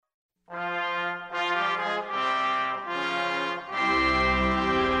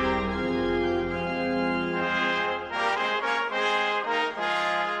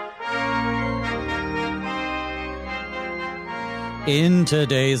In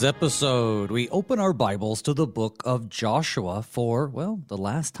today's episode, we open our Bibles to the book of Joshua for, well, the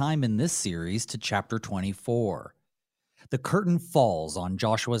last time in this series to chapter 24. The curtain falls on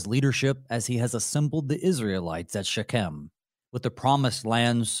Joshua's leadership as he has assembled the Israelites at Shechem. With the promised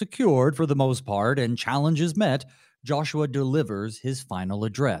land secured for the most part and challenges met, Joshua delivers his final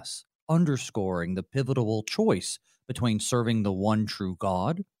address, underscoring the pivotal choice between serving the one true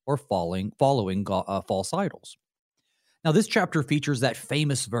God or following false idols. Now, this chapter features that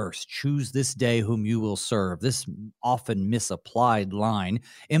famous verse, "Choose this day whom you will serve." This often misapplied line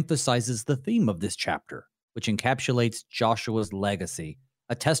emphasizes the theme of this chapter, which encapsulates Joshua's legacy,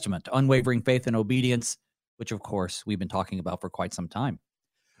 a testament to unwavering faith and obedience, which, of course, we've been talking about for quite some time.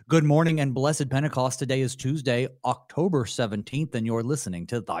 Good morning and blessed Pentecost. Today is Tuesday, October 17th, and you're listening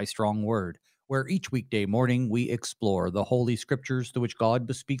to Thy Strong Word, where each weekday morning we explore the Holy Scriptures through which God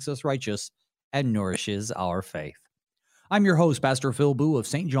bespeaks us righteous and nourishes our faith. I'm your host, Pastor Phil Boo of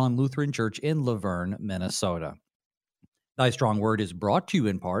St. John Lutheran Church in Laverne, Minnesota. Thy Strong Word is brought to you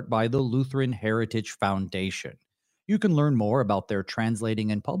in part by the Lutheran Heritage Foundation. You can learn more about their translating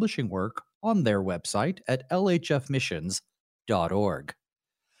and publishing work on their website at lhfmissions.org.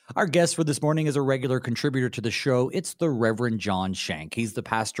 Our guest for this morning is a regular contributor to the show. It's the Reverend John Shank. He's the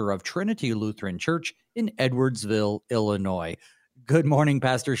pastor of Trinity Lutheran Church in Edwardsville, Illinois. Good morning,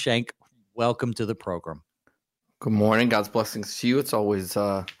 Pastor Shank. Welcome to the program. Good morning. God's blessings to you. It's always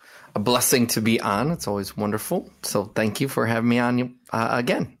a blessing to be on. It's always wonderful. So thank you for having me on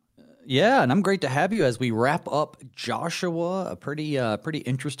again. Yeah, and I'm great to have you as we wrap up Joshua, a pretty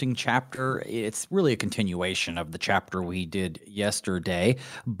interesting chapter. It's really a continuation of the chapter we did yesterday.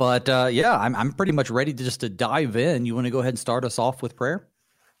 But I'm pretty much ready to dive in. You want to go ahead and start us off with prayer?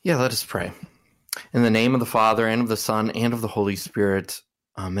 Yeah, let us pray. In the name of the Father, and of the Son, and of the Holy Spirit,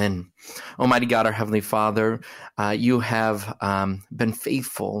 Amen. Almighty God, our Heavenly Father, you have been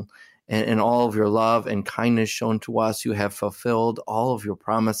faithful in all of your love and kindness shown to us. You have fulfilled all of your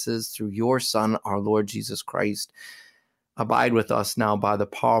promises through your Son, our Lord Jesus Christ. Abide with us now by the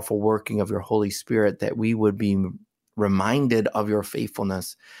powerful working of your Holy Spirit, that we would be reminded of your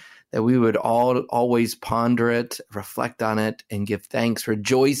faithfulness, that we would always ponder it, reflect on it, and give thanks,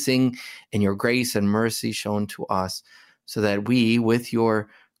 rejoicing in your grace and mercy shown to us, so that we, with your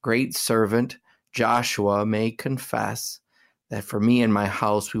great servant Joshua, may confess that for me and my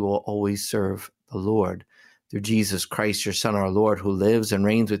house we will always serve the Lord. Through Jesus Christ, your Son, our Lord, who lives and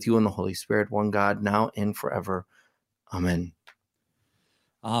reigns with you in the Holy Spirit, one God, now and forever. Amen.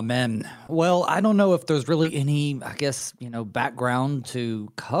 Amen. Well, I don't know if there's really any, background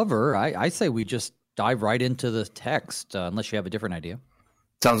to cover. I say we just dive right into the text, unless you have a different idea.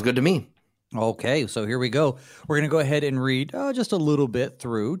 Sounds good to me. Okay, so here we go. We're going to go ahead and read just a little bit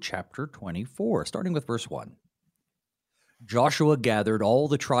through chapter 24, starting with verse 1. Joshua gathered all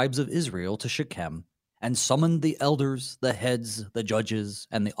the tribes of Israel to Shechem and summoned the elders, the heads, the judges,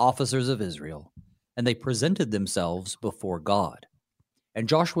 and the officers of Israel, and they presented themselves before God. And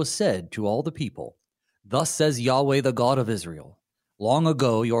Joshua said to all the people, "Thus says Yahweh, the God of Israel, long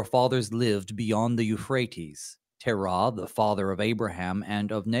ago your fathers lived beyond the Euphrates, Terah, the father of Abraham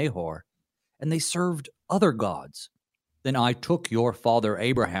and of Nahor, and they served other gods. Then I took your father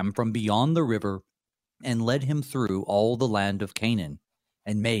Abraham from beyond the river and led him through all the land of Canaan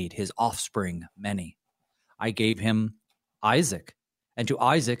and made his offspring many. I gave him Isaac, and to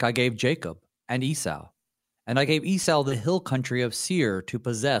Isaac I gave Jacob and Esau. And I gave Esau the hill country of Seir to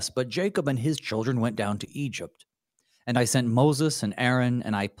possess, but Jacob and his children went down to Egypt. And I sent Moses and Aaron,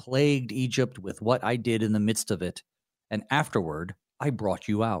 and I plagued Egypt with what I did in the midst of it. And afterward I brought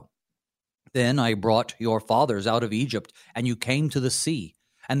you out. Then I brought your fathers out of Egypt, and you came to the sea.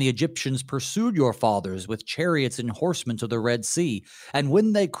 And the Egyptians pursued your fathers with chariots and horsemen to the Red Sea. And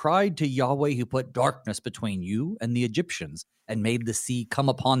when they cried to Yahweh, he put darkness between you and the Egyptians, and made the sea come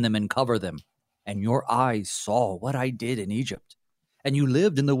upon them and cover them. And your eyes saw what I did in Egypt. And you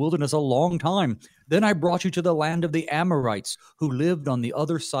lived in the wilderness a long time. Then I brought you to the land of the Amorites, who lived on the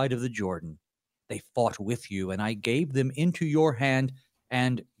other side of the Jordan. They fought with you, and I gave them into your hand,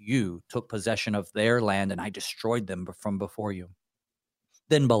 and you took possession of their land, and I destroyed them from before you.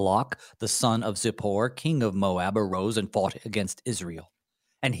 Then Balak, the son of Zippor, king of Moab, arose and fought against Israel.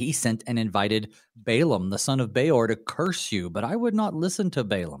 And he sent and invited Balaam, the son of Beor, to curse you, but I would not listen to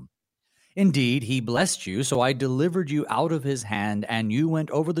Balaam. Indeed, he blessed you, so I delivered you out of his hand, and you went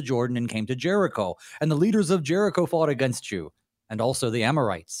over the Jordan and came to Jericho, and the leaders of Jericho fought against you, and also the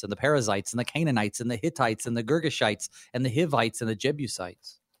Amorites, and the Perizzites, and the Canaanites, and the Hittites, and the Girgashites, and the Hivites, and the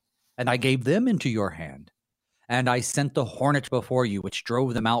Jebusites. And I gave them into your hand. And I sent the hornet before you, which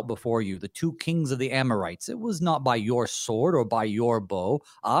drove them out before you, the 2 kings of the Amorites. It was not by your sword or by your bow.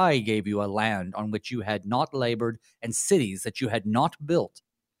 I gave you a land on which you had not labored, and cities that you had not built,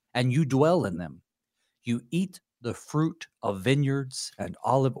 and you dwell in them. You eat the fruit of vineyards and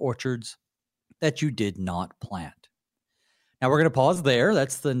olive orchards that you did not plant. Now we're going to pause there.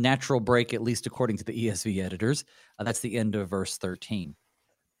 That's the natural break, at least according to the ESV editors. That's the end of verse 13.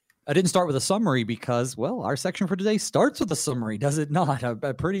 I didn't start with a summary because, well, our section for today starts with a summary, does it not?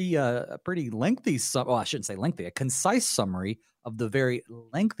 A pretty lengthy, I shouldn't say lengthy, a concise summary of the very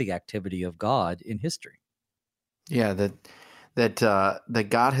lengthy activity of God in history. Yeah, that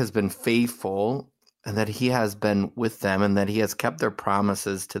God has been faithful, and that He has been with them, and that He has kept their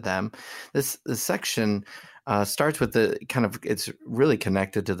promises to them. This section starts with it's really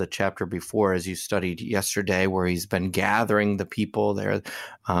connected to the chapter before, as you studied yesterday, where He's been gathering the people there,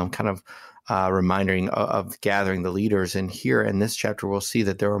 reminding of gathering the leaders. And here in this chapter, we'll see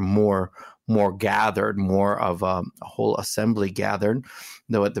that there are more gathered, more of a whole assembly gathered.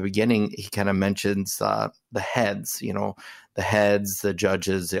 Though at the beginning, he kind of mentions the heads, the heads, the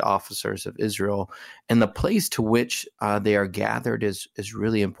judges, the officers of Israel, and the place to which they are gathered is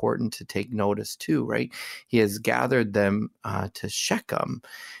really important to take notice too, right? He has gathered them to Shechem.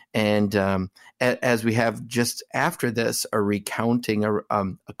 And as we have just after this, a recounting,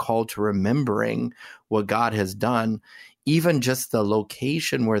 a call to remembering what God has done, even just the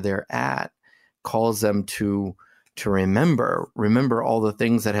location where they're at calls them to remember all the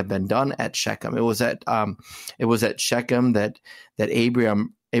things that have been done at Shechem. It was at Shechem that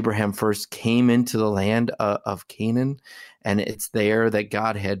Abraham first came into the land of Canaan, and it's there that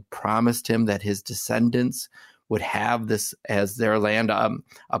God had promised him that his descendants would have this as their land,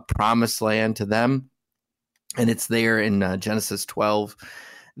 a promised land to them. And it's there in Genesis 12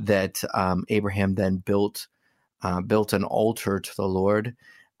 that Abraham then built an altar to the Lord.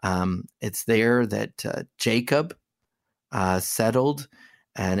 It's there that Jacob settled,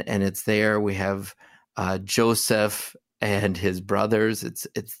 and it's there we have Joseph and his brothers.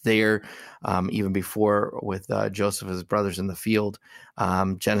 It's there even before with Joseph and his brothers in the field.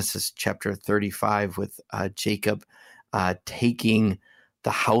 Genesis chapter 35 with Jacob taking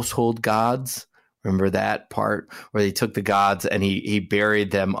the household gods. Remember that part where they took the gods and he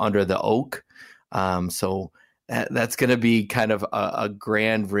buried them under the oak. So that's going to be kind of a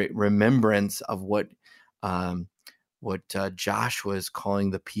grand remembrance of what Joshua is calling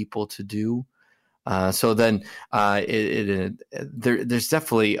the people to do. So then there's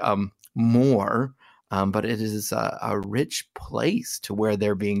definitely more, but it is a rich place to where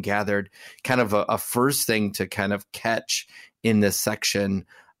they're being gathered. Kind of a first thing to kind of catch in this section,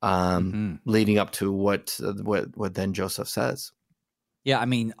 leading up to what then Joseph says. Yeah, I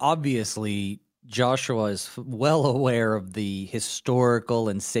mean, obviously Joshua is well aware of the historical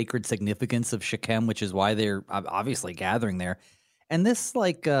and sacred significance of Shechem, which is why they're obviously gathering there. And this,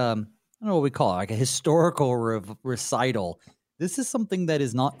 I don't know what we call it, like a historical recital. This is something that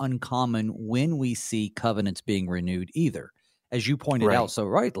is not uncommon when we see covenants being renewed either. As you pointed out so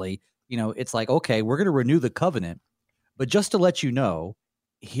rightly, it's like, okay, we're going to renew the covenant, but just to let you know,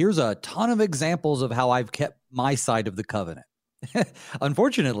 here's a ton of examples of how I've kept my side of the covenant.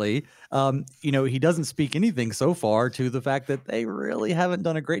 Unfortunately, he doesn't speak anything so far to the fact that they really haven't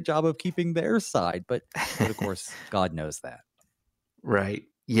done a great job of keeping their side. But of course, God knows that. Right.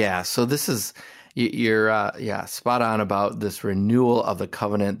 Yeah. So this is, you're spot on about this renewal of the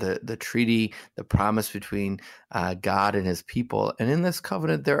covenant, the treaty, the promise between God and his people. And in this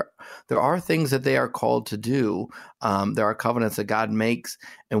covenant, there are things that they are called to do. There are covenants that God makes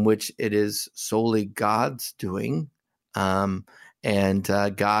in which it is solely God's doing. And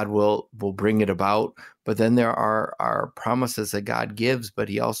God will bring it about. But then there are promises that God gives, but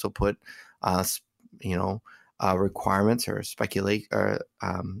he also put, requirements or specific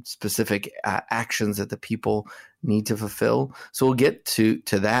actions that the people need to fulfill. So we'll get to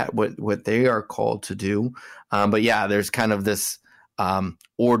that, what they are called to do. But yeah, there's kind of this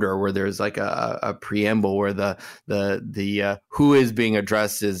order where there's like a preamble where the who is being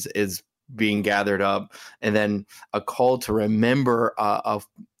addressed is being gathered up, and then a call to remember a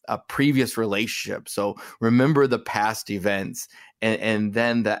previous relationship. So remember the past events, and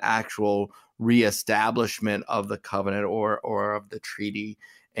then the actual reestablishment of the covenant or of the treaty,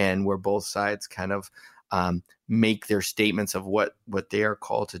 and where both sides kind of make their statements of what they are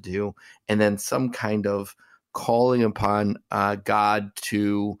called to do, and then some kind of calling upon God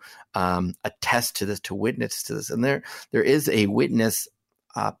to attest to this, to witness to this. And there is a witness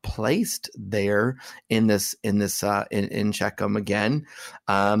placed there in Shechem again,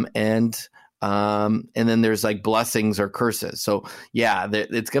 and And then there's like blessings or curses. So yeah,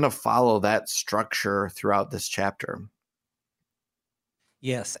 it's going to follow that structure throughout this chapter.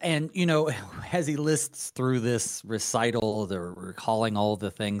 Yes. And, as he lists through this recital, the recalling all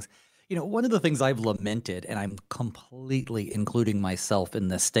the things, one of the things I've lamented, and I'm completely including myself in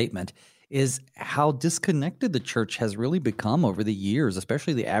this statement, is how disconnected the church has really become over the years,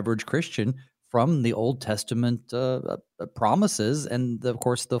 especially the average Christian, from the Old Testament promises and, of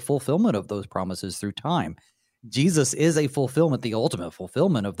course, the fulfillment of those promises through time. Jesus is a fulfillment, the ultimate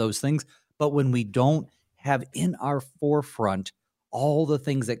fulfillment of those things. But when we don't have in our forefront all the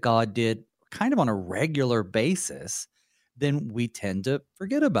things that God did kind of on a regular basis, then we tend to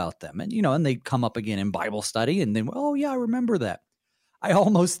forget about them. And, and they come up again in Bible study and then, oh, yeah, I remember that. I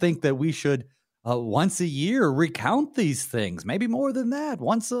almost think that we should once a year recount these things, maybe more than that,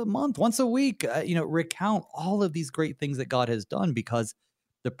 once a month, once a week, recount all of these great things that God has done, because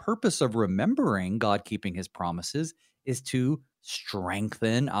the purpose of remembering God keeping his promises is to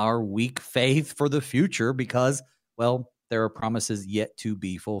strengthen our weak faith for the future, because, well, there are promises yet to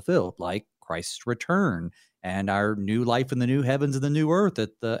be fulfilled, like Christ's return and our new life in the new heavens and the new earth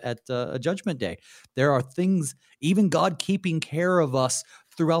at Judgment Day. There are things, even God keeping care of us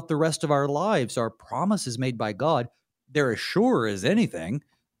throughout the rest of our lives, are promises made by God. They're as sure as anything,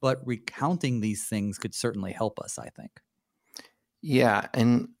 but recounting these things could certainly help us, I think. Yeah,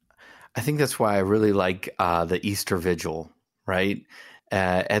 and I think that's why I really like the Easter Vigil, right?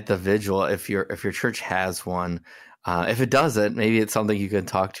 At the Vigil, if your church has one, if it doesn't, maybe it's something you can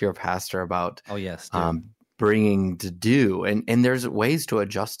talk to your pastor about. Oh, yes. Bringing to do, and there's ways to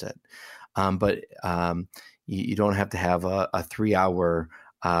adjust it, but you don't have to have a 3-hour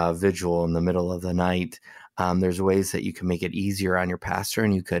vigil in the middle of the night. There's ways that you can make it easier on your pastor,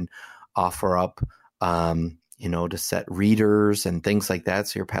 and you can offer up to set readers and things like that,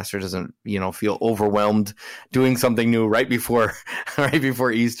 so your pastor doesn't feel overwhelmed doing something new right before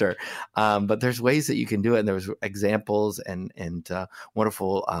Easter. But there's ways that you can do it, and there's examples and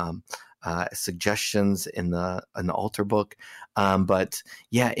wonderful suggestions in the altar book. But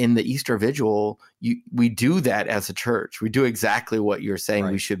yeah, in the Easter Vigil, we do that as a church. We do exactly what you're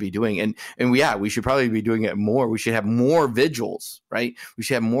saying we should be doing. And we should probably be doing it more. We should have more vigils, right? We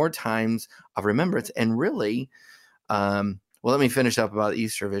should have more times of remembrance. And really, well, let me finish up about the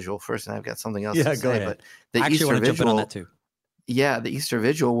Easter Vigil first, and I've got something else to say. Go ahead. But the Easter want to Vigil, jump in on that too. Yeah, the Easter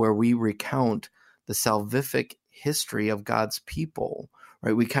Vigil, where we recount the salvific history of God's people.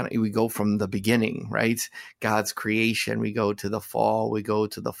 Right, we go from the beginning, right? God's creation. We go to the fall. We go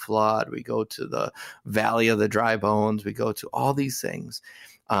to the flood. We go to the valley of the dry bones. We go to all these things.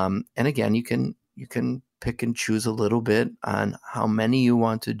 And again, you can pick and choose a little bit on how many you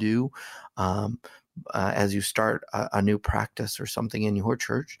want to do as you start a new practice or something in your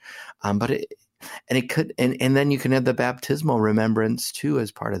church. But then you can have the baptismal remembrance too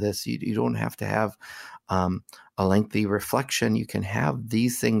as part of this. You don't have to have a lengthy reflection. You can have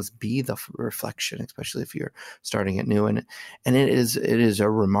these things be the reflection, especially if you're starting it new. And it is a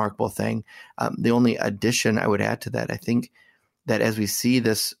remarkable thing. The only addition I would add to that, I think that as we see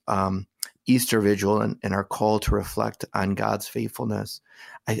this Easter Vigil and our call to reflect on God's faithfulness,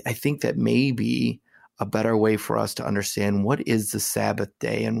 I think that may be a better way for us to understand what is the Sabbath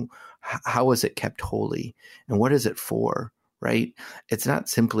day and how is it kept holy and what is it for? Right? It's not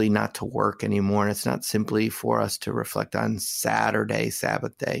simply not to work anymore. And it's not simply for us to reflect on Saturday,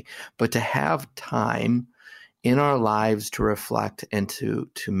 Sabbath day, but to have time in our lives to reflect and to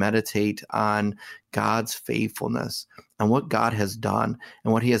meditate on God's faithfulness and what God has done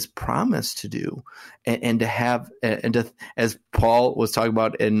and what he has promised to do. And to have, as Paul was talking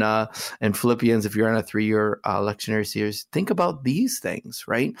about in Philippians, if you're on a 3-year lectionary series, think about these things,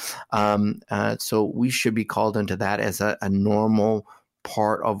 right? So we should be called into that as a normal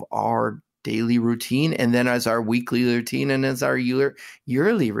part of our daily routine, and then as our weekly routine and as our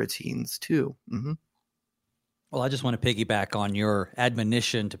yearly routines too. Mm-hmm. Well, I just want to piggyback on your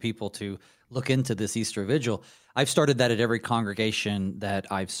admonition to people to look into this Easter Vigil. I've started that at every congregation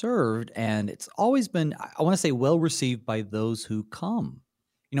that I've served, and it's always been, I want to say, well received by those who come.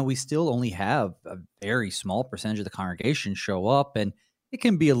 We still only have a very small percentage of the congregation show up, and it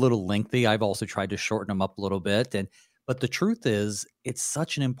can be a little lengthy. I've also tried to shorten them up a little bit. But the truth is, it's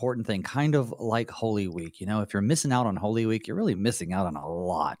such an important thing, kind of like Holy Week. If you're missing out on Holy Week, you're really missing out on a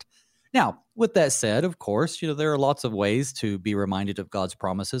lot. Now, with that said, of course, there are lots of ways to be reminded of God's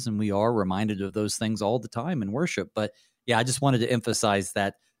promises, and we are reminded of those things all the time in worship. But yeah, I just wanted to emphasize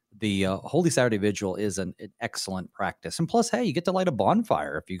that the Holy Saturday Vigil is an excellent practice. And plus, hey, you get to light a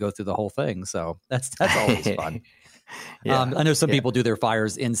bonfire if you go through the whole thing. So that's always fun. Yeah. I know some people do their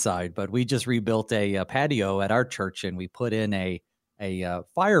fires inside, but we just rebuilt a patio at our church, and we put in a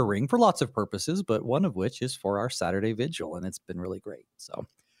fire ring for lots of purposes, but one of which is for our Saturday Vigil, and it's been really great. So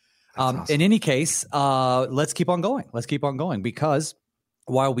Awesome. in any case, let's keep on going. Let's keep on going, because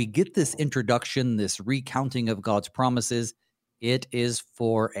while we get this introduction, this recounting of God's promises, it is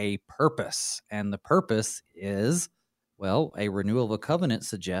for a purpose. And the purpose is, well, a renewal of a covenant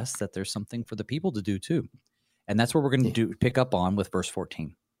suggests that there's something for the people to do too. And that's what we're going to pick up on with verse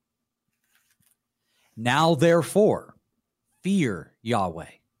 14. Now, therefore, fear Yahweh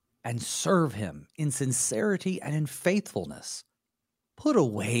and serve him in sincerity and in faithfulness. Put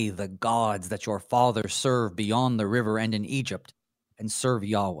away the gods that your fathers served beyond the river and in Egypt, and serve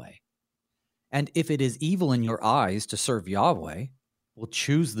Yahweh. And if it is evil in your eyes to serve Yahweh, well,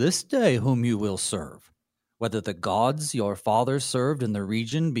 choose this day whom you will serve, whether the gods your fathers served in the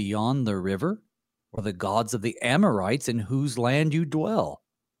region beyond the river, or the gods of the Amorites in whose land you dwell.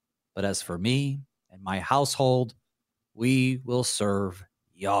 But as for me and my household, we will serve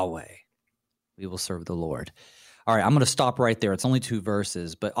Yahweh. We will serve the Lord. All right, I'm going to stop right there. It's only 2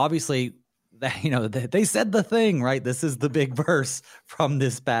 verses, but obviously, they said the thing, right? This is the big verse from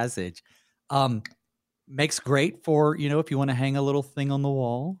this passage. Makes great for, if you want to hang a little thing on the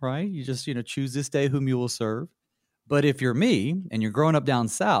wall, right? You just, choose this day whom you will serve. But if you're me and you're growing up down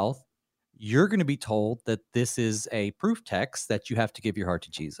south, you're going to be told that this is a proof text that you have to give your heart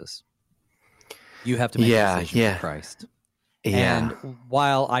to Jesus. You have to make a decision for Christ. Yeah. And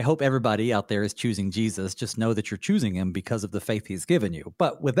while I hope everybody out there is choosing Jesus, just know that you're choosing him because of the faith he's given you.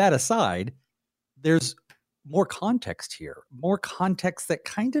 But with that aside, there's more context here, more context that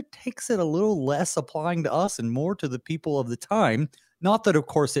kind of takes it a little less applying to us and more to the people of the time. Not that, of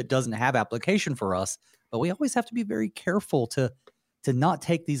course, it doesn't have application for us, but we always have to be very careful to not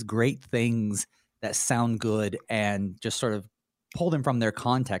take these great things that sound good and just sort of pull them from their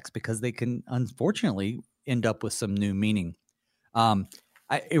context, because they can unfortunately end up with some new meaning.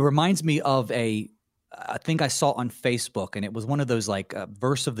 It reminds me of I think I saw on Facebook, and it was one of those like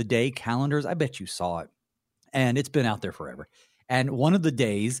verse of the day calendars. I bet you saw it, and it's been out there forever. And one of the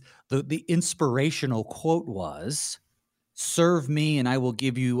days, the inspirational quote was, "Serve me and I will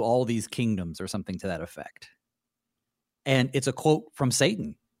give you all these kingdoms," or something to that effect. And it's a quote from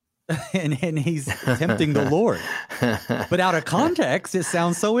Satan. and he's tempting the Lord. But out of context, it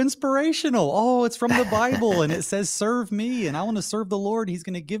sounds so inspirational. Oh, it's from the Bible, and it says, serve me, and I want to serve the Lord. He's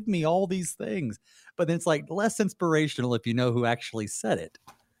going to give me all these things. But then it's like less inspirational if you know who actually said it.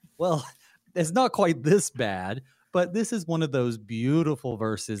 Well, it's not quite this bad, but this is one of those beautiful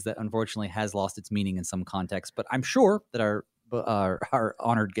verses that unfortunately has lost its meaning in some context. But I'm sure that our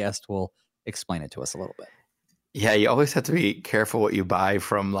honored guest will explain it to us a little bit. Yeah, you always have to be careful what you buy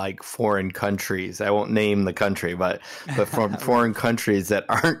from like foreign countries. I won't name the country, but from foreign countries that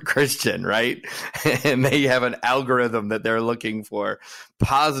aren't Christian, right? And they have an algorithm that they're looking for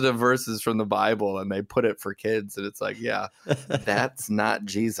positive verses from the Bible, and they put it for kids, and it's like, yeah, that's not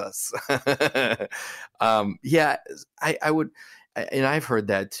Jesus. Yeah, I would, and I've heard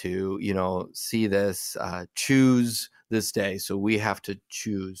that too. See this, choose this day, so we have to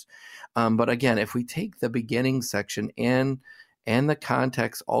choose. But again, if we take the beginning section and the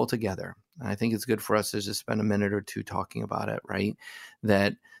context all together, I think it's good for us to just spend a minute or two talking about it, right?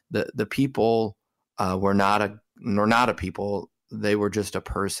 That the people were not a people; they were just a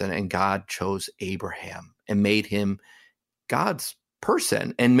person, and God chose Abraham and made him God's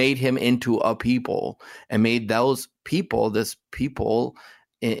person and made him into a people and made those people, this people,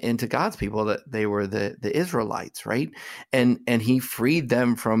 into God's people, that they were the Israelites, right? And he freed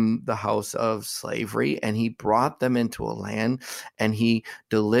them from the house of slavery, and he brought them into a land, and he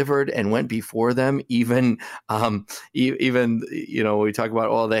delivered and went before them. Even we talk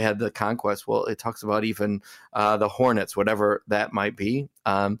about, they had the conquest. Well, it talks about even the hornets, whatever that might be,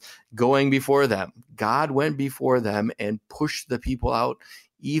 going before them. God went before them and pushed the people out,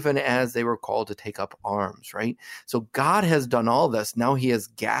 even as they were called to take up arms, right? So God has done all this. Now he is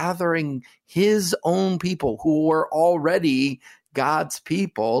gathering his own people who were already God's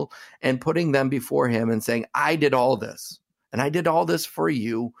people and putting them before him and saying, I did all this, and I did all this for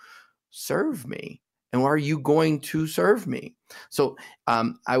you. Serve me. And are you going to serve me? So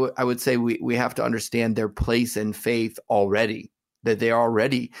I would say we have to understand their place in faith already. That they are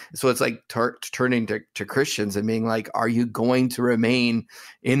already, so it's like turning to Christians and being like, are you going to remain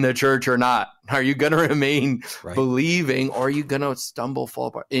in the church or not? Are you going to remain believing, or are you going to stumble, fall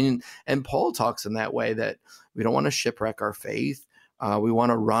apart? And Paul talks in that way, that we don't want to shipwreck our faith. We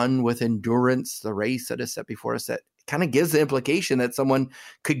want to run with endurance the race that is set before us. That kind of gives the implication that someone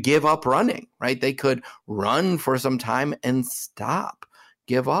could give up running, right? They could run for some time and stop,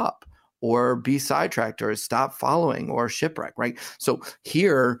 give up, or be sidetracked, or stop following, or shipwreck, right? So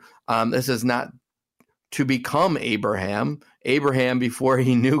here, this is not to become Abraham. Abraham, before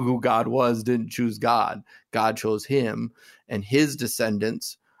he knew who God was, didn't choose God. God chose him, and his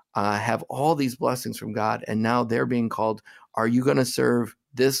descendants have all these blessings from God. And now they're being called, are you going to serve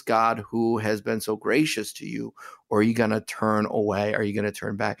this God who has been so gracious to you, or are you going to turn away? Are you going to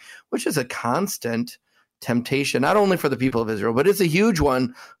turn back? Which is a constant temptation, not only for the people of Israel, but it's a huge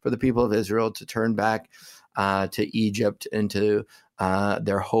one for the people of Israel to turn back to Egypt and to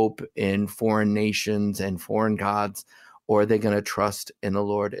their hope in foreign nations and foreign gods, or are they going to trust in the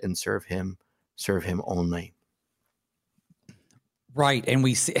Lord and serve him only? Right. And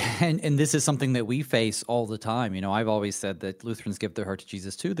we see, and this is something that we face all the time. You know, I've always said that Lutherans give their heart to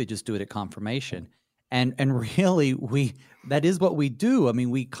Jesus too. They just do it at confirmation. And really, that is what we do. I mean,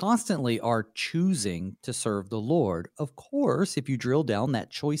 we constantly are choosing to serve the Lord. Of course, if you drill down, that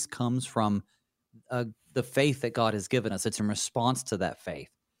choice comes from the faith that God has given us. It's in response to that faith.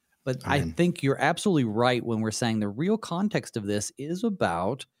 But Amen. I think you're absolutely right when we're saying the real context of this is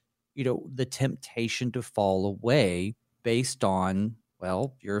about, you know, the temptation to fall away based on,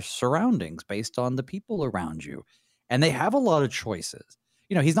 well, your surroundings, based on the people around you. And they have a lot of choices.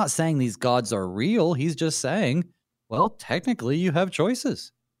 You know, he's not saying these gods are real. He's just saying, well, technically you have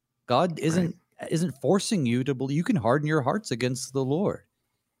choices. God isn't forcing you to believe. You can harden your hearts against the Lord.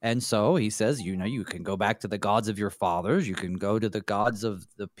 And so he says, you know, you can go back to the gods of your fathers. You can go to the gods of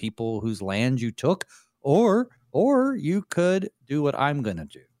the people whose land you took, or you could do what I'm going to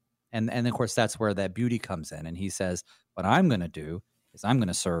do. And of course, that's where that beauty comes in. And he says, what I'm going to do is I'm going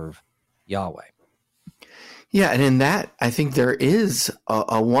to serve Yahweh. Yeah, and in that, I think there is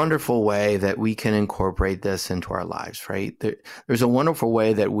a wonderful way that we can incorporate this into our lives, right? There's a wonderful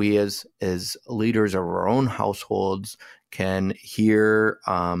way that we as leaders of our own households can hear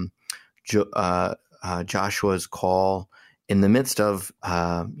Joshua's call in the midst of,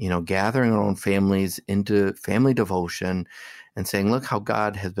 gathering our own families into family devotion and saying, look how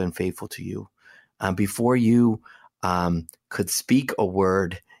God has been faithful to you. Before you could speak a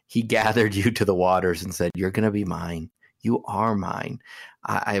word, he gathered you to the waters and said, you're going to be mine. You are mine.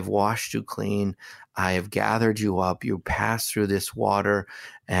 I have washed you clean. I have gathered you up. You passed through this water,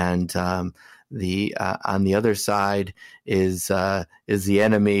 and on the other side is the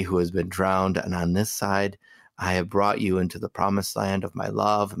enemy who has been drowned, and on this side, I have brought you into the promised land of my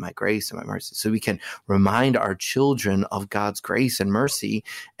love and my grace and my mercy. So we can remind our children of God's grace and mercy,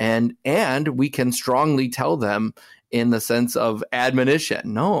 and we can strongly tell them in the sense of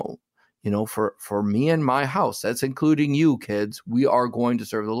admonition. No, for me and my house, that's including you kids, we are going to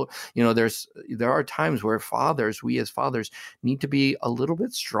serve the Lord. There are times where we as fathers need to be a little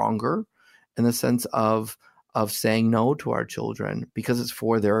bit stronger in the sense of saying no to our children because it's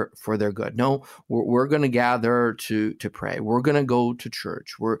for their good. No, we're going to gather to pray. We're going to go to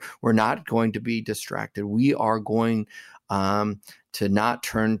church. We're not going to be distracted. We are going to not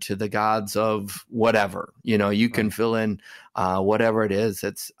turn to the gods of whatever. You can fill in whatever it is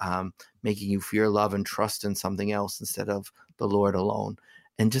that's making you fear, love, and trust in something else instead of the Lord alone.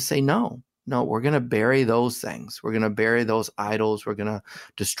 And just say no. No, we're going to bury those things. We're going to bury those idols. We're going to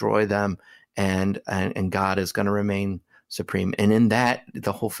destroy them. And God is going to remain supreme. And in that,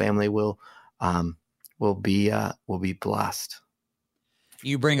 the whole family will be blessed.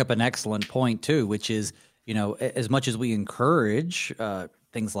 You bring up an excellent point too, which is, as much as we encourage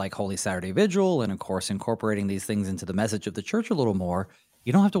things like Holy Saturday Vigil and, of course, incorporating these things into the message of the church a little more,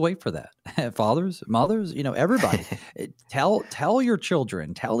 you don't have to wait for that. Fathers, mothers, everybody, tell your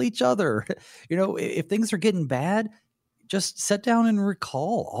children, tell each other, if things are getting bad, just sit down and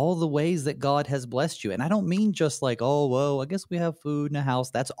recall all the ways that God has blessed you. And I don't mean just like, oh, well, I guess we have food in the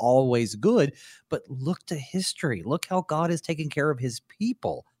house. That's always good. But look to history. Look how God has taken care of his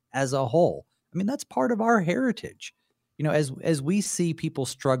people as a whole. I mean, that's part of our heritage. As we see people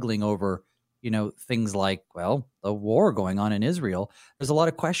struggling over, things like, well, the war going on in Israel, there's a lot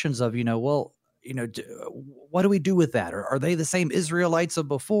of questions of, what do we do with that? Or are they the same Israelites of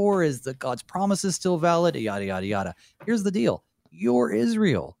before? Is the God's promises still valid? Yada, yada, yada. Here's the deal. You're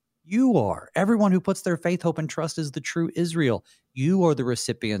Israel. You are. Everyone who puts their faith, hope, and trust is the true Israel. You are the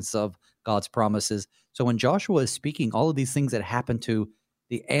recipients of God's promises. So when Joshua is speaking all of these things that happened to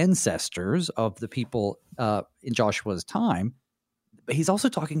the ancestors of the people in Joshua's time, he's also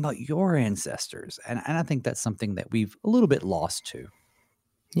talking about your ancestors. And I think that's something that we've a little bit lost to.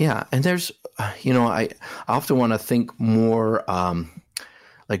 Yeah, and there's, I often want to think more.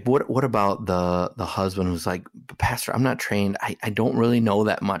 Like what about the husband who's like, Pastor, I'm not trained. I don't really know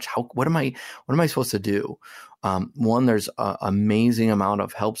that much. What am I supposed to do? One, there's an amazing amount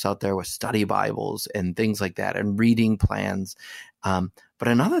of helps out there with study Bibles and things like that and reading plans. But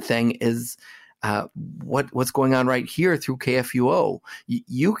another thing is what's going on right here through KFUO.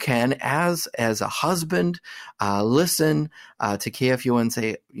 You can, as a husband, listen to KFUO and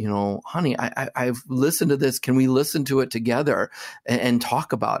say, honey, I've listened to this. Can we listen to it together and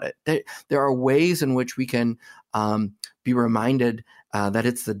talk about it? There are ways in which we can be reminded that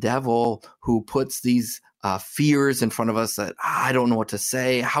it's the devil who puts these fears in front of us that I don't know what to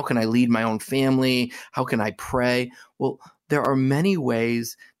say. How can I lead my own family? How can I pray? Well, there are many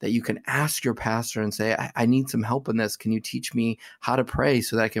ways that you can ask your pastor and say, I need some help in this. Can you teach me how to pray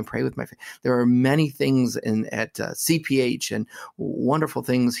so that I can pray with my family? There are many things at CPH and wonderful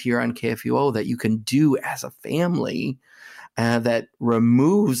things here on KFUO that you can do as a family that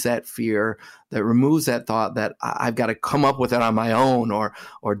removes that fear, that removes that thought that I've got to come up with it on my own or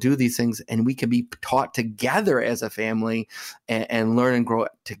do these things. And we can be taught together as a family and learn and grow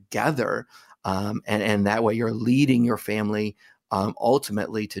together. And that way you're leading your family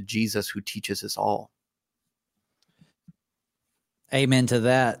ultimately to Jesus, who teaches us all. Amen to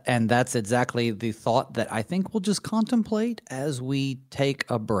that. And that's exactly the thought that I think we'll just contemplate as we take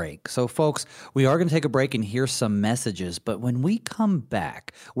a break. So, folks, we are going to take a break and hear some messages. But when we come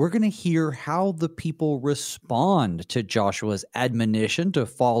back, we're going to hear how the people respond to Joshua's admonition to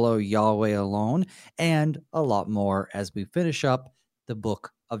follow Yahweh alone, and a lot more as we finish up the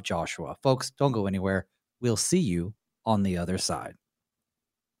book of Joshua. Folks, don't go anywhere. We'll see you on the other side.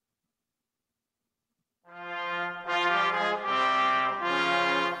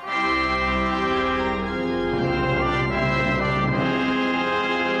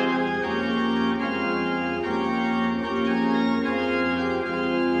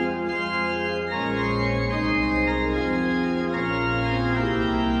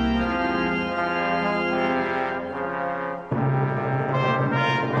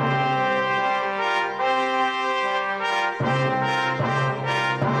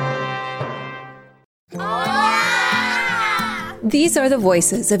 These are the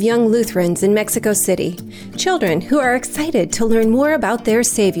voices of young Lutherans in Mexico City, children who are excited to learn more about their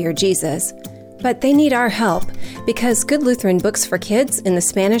Savior, Jesus. But they need our help because good Lutheran books for kids in the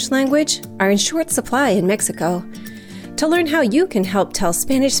Spanish language are in short supply in Mexico. To learn how you can help tell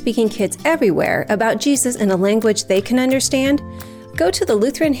Spanish-speaking kids everywhere about Jesus in a language they can understand, go to the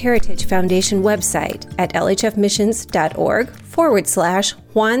Lutheran Heritage Foundation website at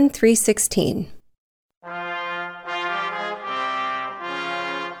lhfmissions.org/Juan 316.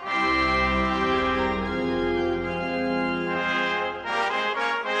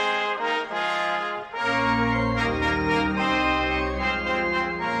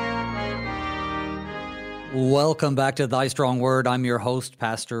 Welcome back to Thy Strong Word. I'm your host,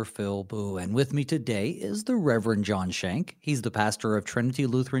 Pastor Phil Boo, and with me today is the Reverend John Shank. He's the pastor of Trinity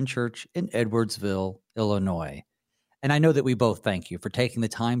Lutheran Church in Edwardsville, Illinois. And I know that we both thank you for taking the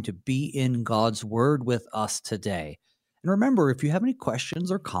time to be in God's Word with us today. And remember, if you have any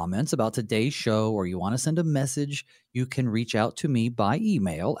questions or comments about today's show, or you want to send a message, you can reach out to me by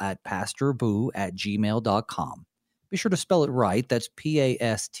email at pastorboo@gmail.com. Be sure to spell it right. That's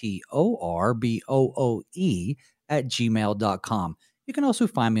PASTORBOOE@gmail.com. You can also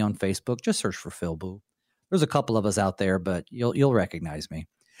find me on Facebook. Just search for Phil Boo. There's a couple of us out there, but you'll recognize me.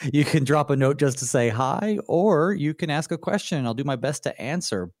 You can drop a note just to say hi, or you can ask a question, and I'll do my best to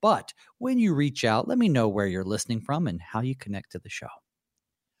answer. But when you reach out, let me know where you're listening from and how you connect to the show.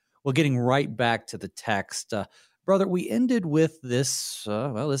 Well, getting right back to the text, brother, we ended with this,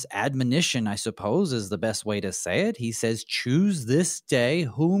 this admonition, I suppose, is the best way to say it. He says, choose this day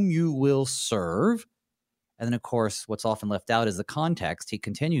whom you will serve. And then, of course, what's often left out is the context. He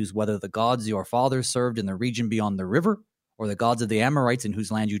continues, whether the gods your fathers served in the region beyond the river, or the gods of the Amorites in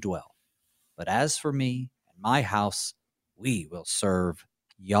whose land you dwell. But as for me and my house, we will serve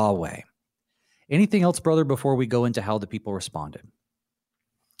Yahweh. Anything else, brother, before we go into how the people responded?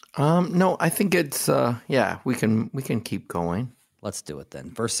 No, I think it's, we can keep going. Let's do it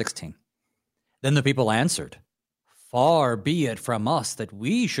then. Verse 16. Then the people answered, far be it from us that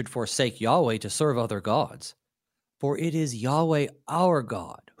we should forsake Yahweh to serve other gods. For it is Yahweh our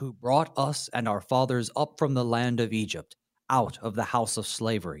God who brought us and our fathers up from the land of Egypt, out of the house of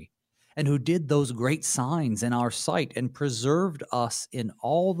slavery, and who did those great signs in our sight and preserved us in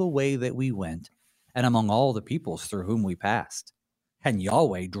all the way that we went, and among all the peoples through whom we passed. And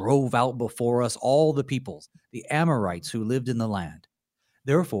Yahweh drove out before us all the peoples, the Amorites who lived in the land.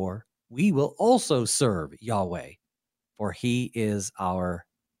 Therefore, we will also serve Yahweh, for he is our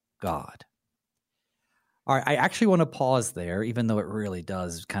God. All right, I actually want to pause there, even though it really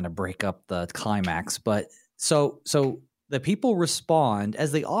does kind of break up the climax. But so the people respond,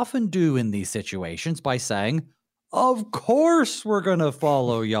 as they often do in these situations, by saying, of course we're going to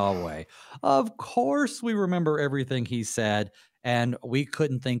follow Yahweh. Of course we remember everything he said, and we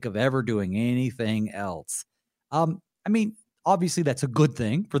couldn't think of ever doing anything else. I mean, obviously that's a good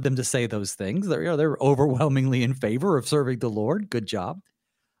thing for them to say those things. They're overwhelmingly in favor of serving the Lord. Good job.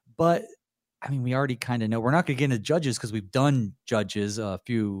 But I mean, we already kind of know. We're not going to get into Judges because we've done Judges a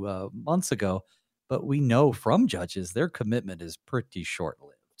few months ago, but we know from Judges their commitment is pretty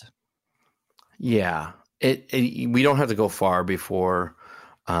short-lived. Yeah, we don't have to go far before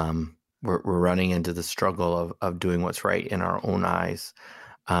we're running into the struggle of doing what's right in our own eyes.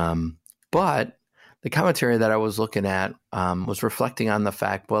 But the commentary that I was looking at was reflecting on the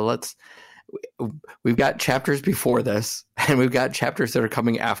fact, well, we've got chapters before this, and we've got chapters that are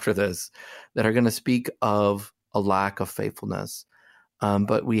coming after this that are going to speak of a lack of faithfulness.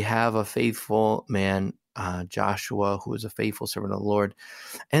 But we have a faithful man, Joshua, who is a faithful servant of the Lord.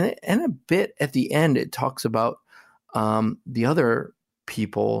 And a bit at the end, it talks about the other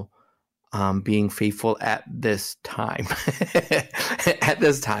people being faithful at this time.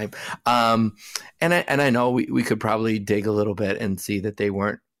 And I know we could probably dig a little bit and see that they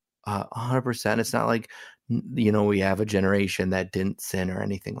weren't 100%. It's not like, we have a generation that didn't sin or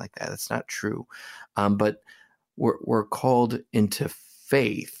anything like that. That's not true. But we're called into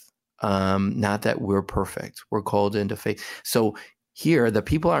faith. Not that we're perfect. We're called into faith. So here, the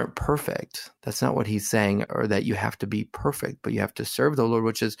people aren't perfect. That's not what he's saying, or that you have to be perfect, but you have to serve the Lord,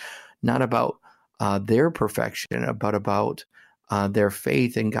 which is not about their perfection, but about their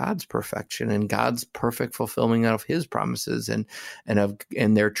faith in God's perfection and God's perfect fulfillment of his promises and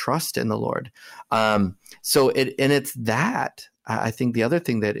their trust in the Lord. It's that. I think the other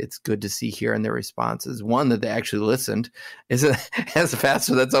thing that it's good to see here in their response is, one, that they actually listened. As a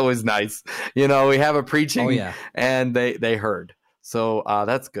pastor, that's always nice. We have a preaching and they heard. So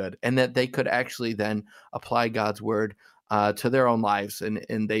that's good. And that they could actually then apply God's word to their own lives.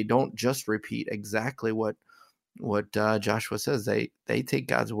 And they don't just repeat exactly what Joshua says. They take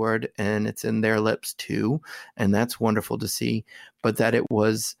God's word and it's in their lips too. And that's wonderful to see. But that it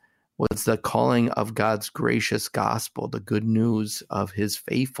was the calling of God's gracious gospel, the good news of his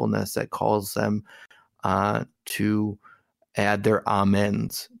faithfulness, that calls them to add their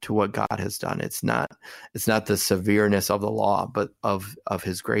amens to what God has done. It's not the severeness of the law, but of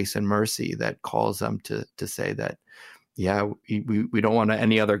his grace and mercy that calls them to say that, we don't want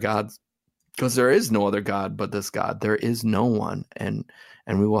any other gods, because there is no other God but this God. There is no one, and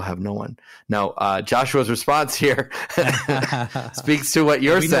we will have no one. Now, Joshua's response here speaks to what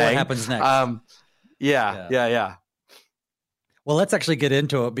you're saying. Know what happens next. Yeah. Well, let's actually get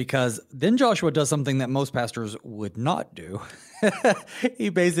into it, because then Joshua does something that most pastors would not do. He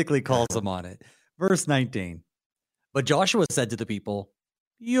basically calls them on it. Verse 19. But Joshua said to the people,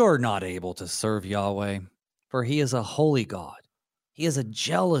 "You're not able to serve Yahweh, for he is a holy God. He is a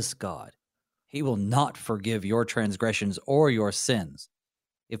jealous God. He will not forgive your transgressions or your sins.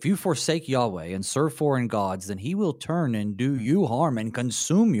 If you forsake Yahweh and serve foreign gods, then he will turn and do you harm and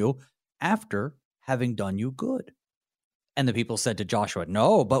consume you after having done you good." And the people said to Joshua,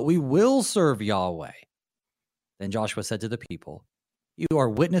 "No, but we will serve Yahweh." Then Joshua said to the people, "You are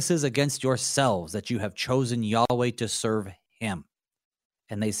witnesses against yourselves that you have chosen Yahweh to serve him."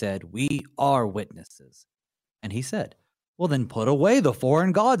 And they said, "We are witnesses." And he said, "Well, then put away the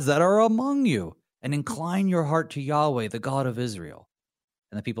foreign gods that are among you, and incline your heart to Yahweh, the God of Israel."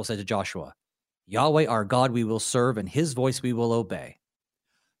 And the people said to Joshua, "Yahweh our God we will serve, and his voice we will obey."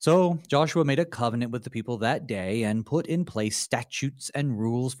 So Joshua made a covenant with the people that day and put in place statutes and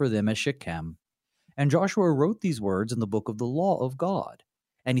rules for them at Shechem. And Joshua wrote these words in the book of the law of God.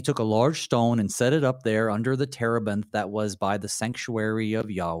 And he took a large stone and set it up there under the terebinth that was by the sanctuary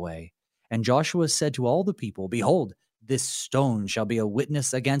of Yahweh. And Joshua said to all the people, "Behold, this stone shall be a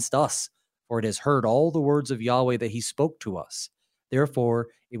witness against us, for it has heard all the words of Yahweh that he spoke to us. Therefore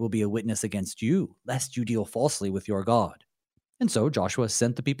it will be a witness against you, lest you deal falsely with your God." And so Joshua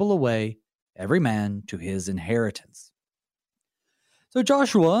sent the people away, every man to his inheritance. So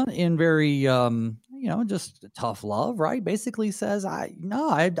Joshua, in very, just tough love, right, basically says, I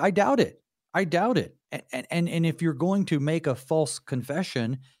doubt it. I doubt it. And if you're going to make a false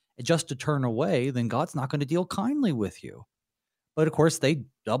confession just to turn away, then God's not going to deal kindly with you. But of course, they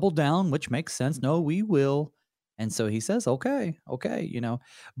double down, which makes sense. No, we will. And so he says, okay,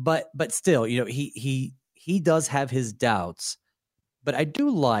 but still, he does have his doubts. But I do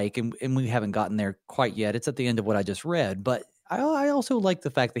like, and we haven't gotten there quite yet. It's at the end of what I just read, but I also like the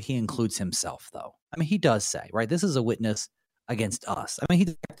fact that he includes himself, though. I mean, he does say, right, this is a witness against us. I mean,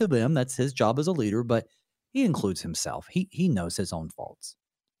 he's back to them. That's his job as a leader, but he includes himself. He knows his own faults.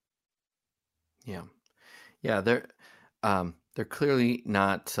 Yeah. Yeah, they're clearly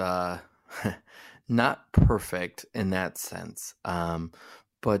not not perfect in that sense.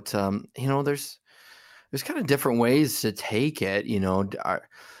 But there's kind of different ways to take it,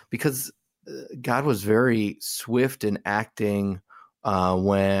 because God was very swift in acting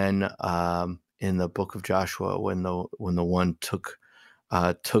when in the book of Joshua, when the one took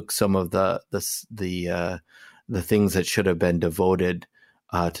some of the things that should have been devoted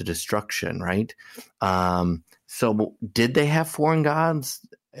to destruction, right? So did they have foreign gods,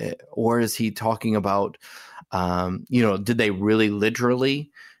 or is he talking about, did they really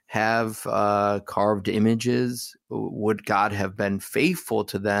literally have carved images? Would God have been faithful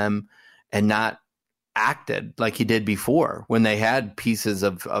to them and not acted like he did before when they had pieces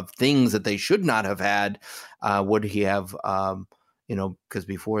of things that they should not have had? Would he have, because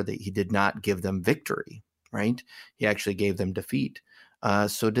before he did not give them victory, right? He actually gave them defeat.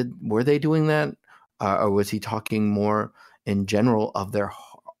 So were they doing that? Or was he talking more in general of their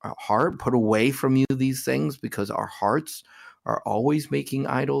heart? Put away from you these things, because our hearts are always making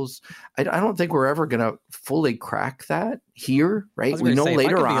idols. I don't think we're ever going to fully crack that here, right? We know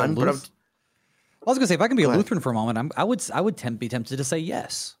later on. But I was going to say, if I can be a Lutheran for a moment, I would be tempted to say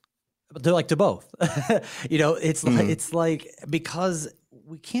yes, but to both. It's like, because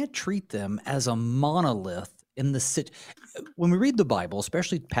we can't treat them as a monolith in the when we read the Bible,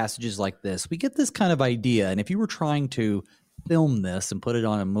 especially passages like this, we get this kind of idea. And if you were trying to film this and put it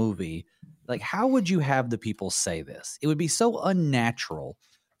on a movie, like, how would you have the people say this? It would be so unnatural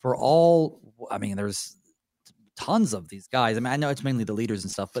for all. I mean, there's tons of these guys. I mean, I know it's mainly the leaders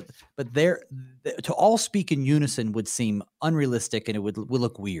and stuff, but they're to all speak in unison would seem unrealistic, and it would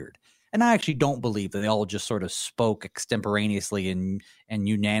look weird. And I actually don't believe that they all just sort of spoke extemporaneously and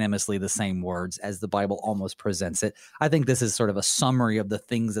unanimously the same words as the Bible almost presents it. I think this is sort of a summary of the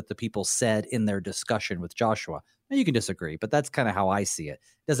things that the people said in their discussion with Joshua. Now, you can disagree, but that's kind of how I see it.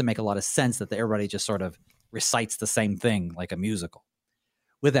 It doesn't make a lot of sense that everybody just sort of recites the same thing like a musical.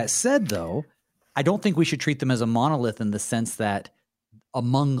 With that said, though, I don't think we should treat them as a monolith in the sense that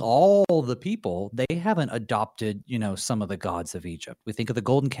among all the people, they haven't adopted, some of the gods of Egypt. We think of the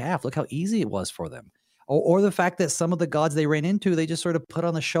golden calf. Look how easy it was for them. Or the fact that some of the gods they ran into, they just sort of put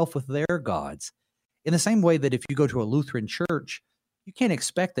on the shelf with their gods. In the same way that if you go to a Lutheran church, you can't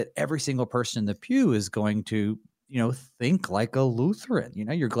expect that every single person in the pew is going to, think like a Lutheran.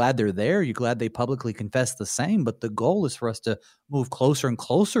 You're glad they're there. You're glad they publicly confess the same. But the goal is for us to move closer and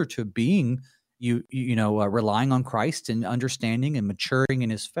closer to being relying on Christ and understanding and maturing in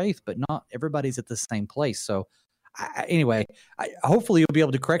his faith, but not everybody's at the same place. So hopefully you'll be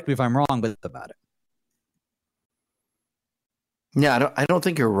able to correct me if I'm wrong, but about it. Yeah, I don't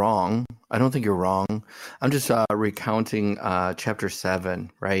think you're wrong. I'm just recounting chapter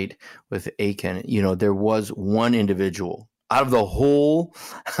 7, right, with Achan. There was one individual out of the whole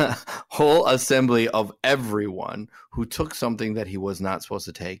assembly of everyone who took something that he was not supposed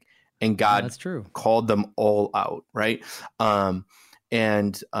to take. And God that's true. Called them all out, right? God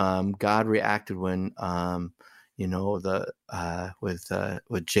reacted when,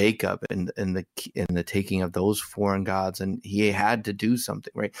 with Jacob and the taking of those foreign gods, and he had to do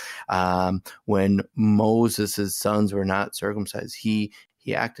something, right? When Moses' sons were not circumcised, he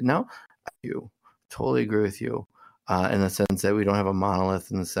acted. Now, I totally agree with you in the sense that we don't have a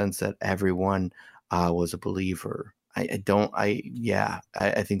monolith, in the sense that everyone was a believer. I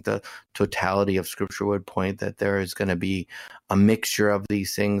think the totality of Scripture would point that there is going to be a mixture of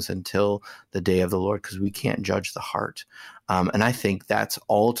these things until the day of the Lord, because we can't judge the heart. And I think that's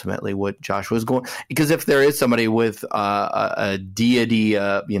ultimately what Joshua is going. Because if there is somebody with a deity,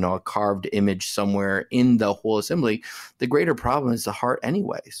 a carved image somewhere in the whole assembly, the greater problem is the heart,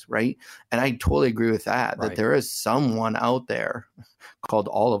 anyways, right? And I totally agree with that. Right. That there is someone out there called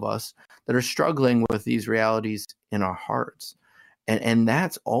all of us that are struggling with these realities in our hearts. And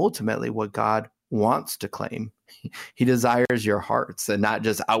that's ultimately what God wants to claim. He desires your hearts and not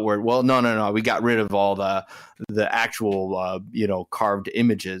just outward. Well, no. We got rid of all the actual, carved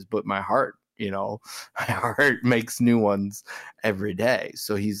images, but my heart, my heart makes new ones every day.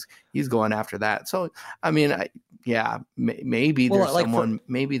 So he's going after that. So, I mean, maybe there's someone,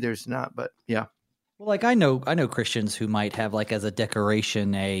 maybe there's not, but yeah. Well, I know Christians who might have as a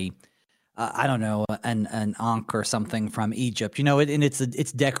decoration, I don't know, an ankh or something from Egypt, and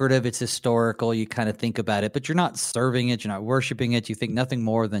it's decorative, it's historical. You kind of think about it, but you're not serving it, you're not worshiping it. You think nothing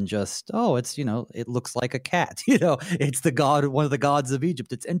more than just, oh, it's, it looks like a cat, it's the god, one of the gods of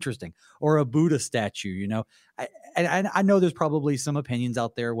Egypt. It's interesting. Or a Buddha statue, and I know there's probably some opinions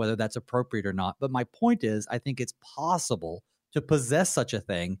out there whether that's appropriate or not. But my point is, I think it's possible to possess such a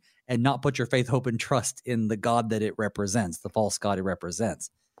thing and not put your faith, hope, and trust in the God that it represents, the false God it represents.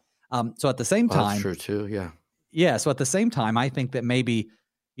 So at the same time, that's true too. Yeah. Yeah. So at the same time, I think that maybe,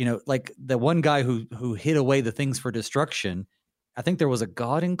 like the one guy who hid away the things for destruction, I think there was a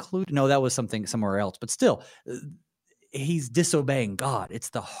God included. No, that was something somewhere else, but still he's disobeying God. It's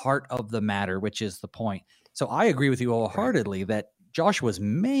the heart of the matter, which is the point. So I agree with you wholeheartedly that Joshua's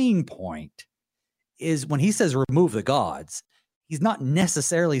main point is when he says remove the gods, he's not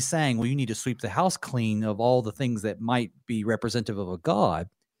necessarily saying, well, you need to sweep the house clean of all the things that might be representative of a God.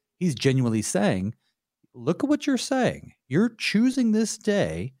 He's genuinely saying, look at what you're saying. You're choosing this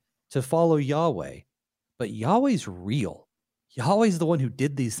day to follow Yahweh, but Yahweh's real. Yahweh's the one who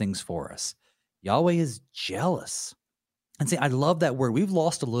did these things for us. Yahweh is jealous. And see, I love that word. We've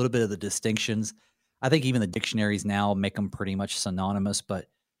lost a little bit of the distinctions. I think even the dictionaries now make them pretty much synonymous, but,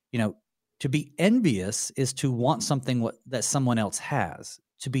 to be envious is to want something that someone else has.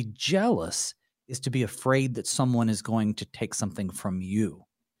 To be jealous is to be afraid that someone is going to take something from you.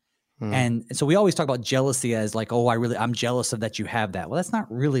 And so we always talk about jealousy as like, oh, I'm jealous of that you have that. Well, that's not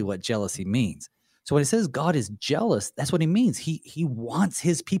really what jealousy means. So when it says God is jealous, that's what he means. He wants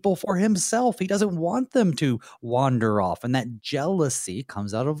his people for himself. He doesn't want them to wander off. And that jealousy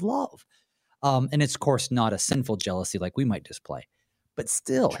comes out of love. And it's, of course, not a sinful jealousy like we might display. But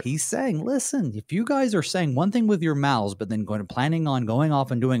still, he's saying, listen, if you guys are saying one thing with your mouths, but then planning on going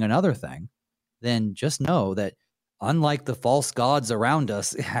off and doing another thing, then just know that unlike the false gods around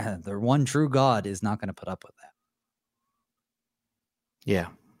us, the one true God is not going to put up with that.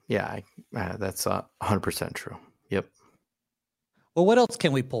 Yeah, that's 100% true. Yep. Well, what else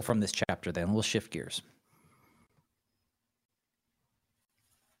can we pull from this chapter then? We'll shift gears.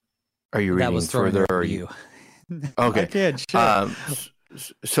 Are you reading further? Or you? Okay. I can, sure.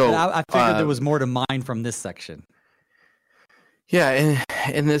 So I figured there was more to mine from this section. Yeah,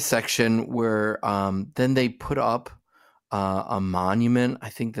 in this section where then they put up a monument. I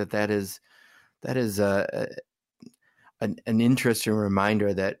think that is an interesting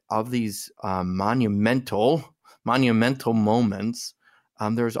reminder that of these monumental moments,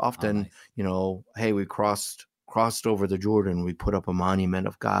 there's often hey, we crossed over the Jordan, we put up a monument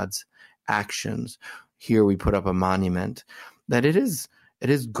of God's actions. Here we put up a monument. That it is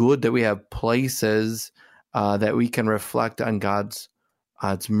good that we have places that we can reflect on God's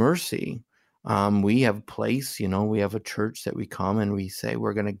mercy. We have a place, we have a church that we come and we say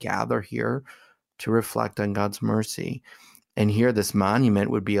we're going to gather here to reflect on God's mercy. And here, this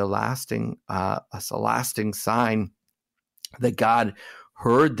monument would be a lasting sign that God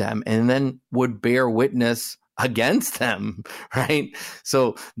heard them and then would bear witness against them, right?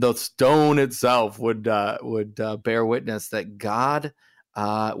 So the stone itself would bear witness that God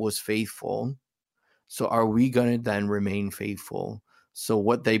was faithful. So are we going to then remain faithful? So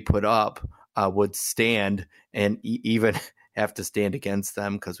what they put up would stand and even have to stand against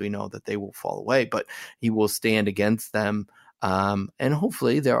them, because we know that they will fall away, but he will stand against them. And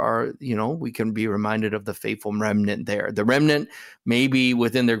hopefully there are, we can be reminded of the faithful remnant there. The remnant maybe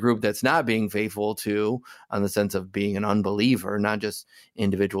within their group that's not being faithful to, on the sense of being an unbeliever, not just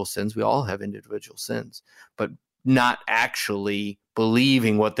individual sins. We all have individual sins, but not actually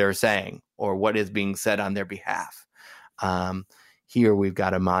believing what they're saying or what is being said on their behalf. Here we've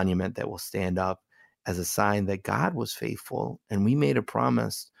got a monument that will stand up as a sign that God was faithful, and we made a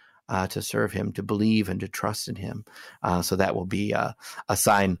promise to serve him, to believe and to trust in him. So that will be a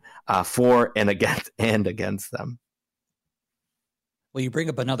sign for and against them. Well, you bring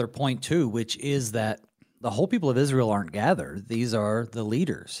up another point too, which is that the whole people of Israel aren't gathered. These are the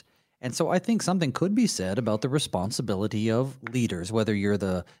leaders. And so I think something could be said about the responsibility of leaders, whether you're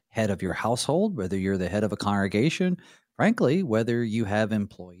the head of your household, whether you're the head of a congregation, frankly, whether you have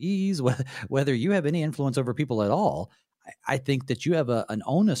employees, whether you have any influence over people at all. I think that you have an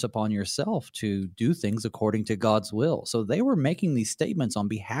onus upon yourself to do things according to God's will. So they were making these statements on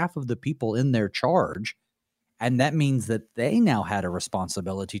behalf of the people in their charge. And that means that they now had a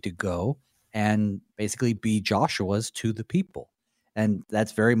responsibility to go and basically be Joshua's to the people. And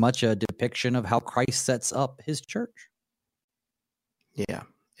that's very much a depiction of how Christ sets up his church. Yeah.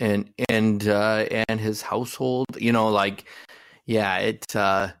 And his household, it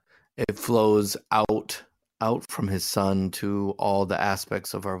flows out out from his son to all the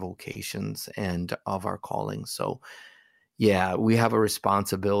aspects of our vocations and of our calling. So, yeah, we have a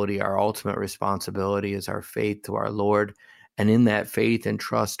responsibility. Our ultimate responsibility is our faith to our Lord. And in that faith and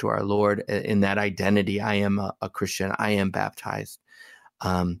trust to our Lord, in that identity, I am a Christian, I am baptized,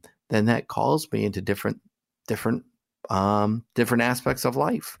 then that calls me into different aspects of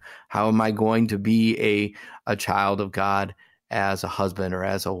life. How am I going to be a child of God as a husband or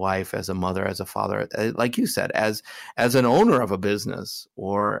as a wife, as a mother, as a father, like you said, as an owner of a business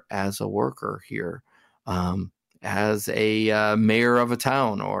or as a worker here, as a mayor of a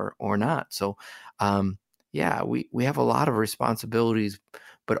town or not. So, yeah, we have a lot of responsibilities,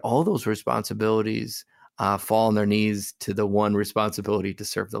 but all those responsibilities fall on their knees to the one responsibility to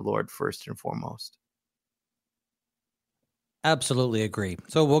serve the Lord first and foremost. Absolutely agree.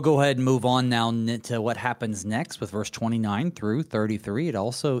 So we'll go ahead and move on now to what happens next with verse 29 through 33. It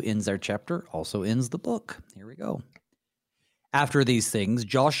also ends our chapter, also ends the book. Here we go. After these things,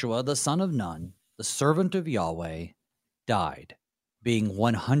 Joshua, the son of Nun, the servant of Yahweh, died, being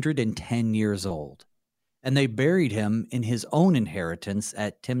 110 years old. And they buried him in his own inheritance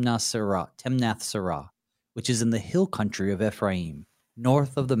at Timnath-serah, which is in the hill country of Ephraim,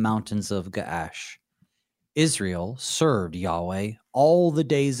 north of the mountains of Gaash. Israel served Yahweh all the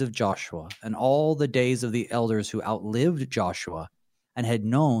days of Joshua and all the days of the elders who outlived Joshua and had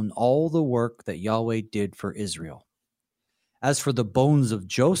known all the work that Yahweh did for Israel. As for the bones of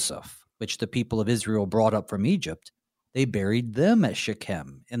Joseph, which the people of Israel brought up from Egypt, they buried them at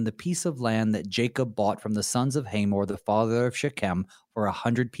Shechem in the piece of land that Jacob bought from the sons of Hamor, the father of Shechem, for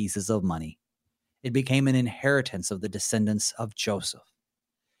 100 pieces of money. It became an inheritance of the descendants of Joseph.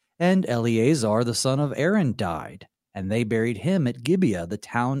 And Eleazar, the son of Aaron, died, and they buried him at Gibeah, the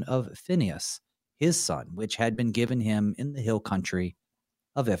town of Phinehas, his son, which had been given him in the hill country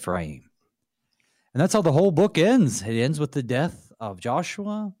of Ephraim. And that's how the whole book ends. It ends with the death of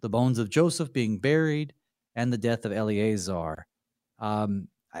Joshua, the bones of Joseph being buried, and the death of Eleazar.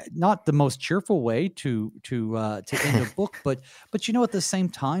 Not the most cheerful way to end a book, but at the same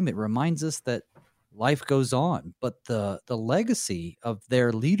time, it reminds us that life goes on, but the legacy of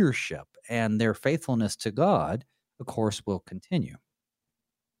their leadership and their faithfulness to God, of course, will continue.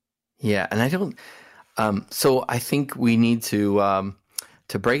 Yeah, and I don't. So I think we need to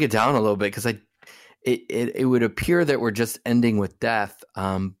break it down a little bit, because it would appear that we're just ending with death,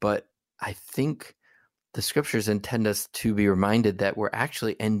 but I think the scriptures intend us to be reminded that we're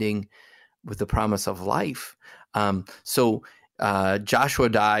actually ending with the promise of life. So Joshua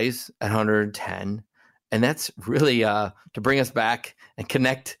dies at 110, and that's really to bring us back and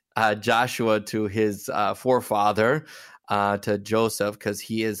connect Joshua to his forefather, to Joseph, because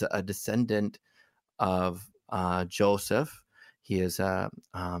he is a descendant of Joseph. He is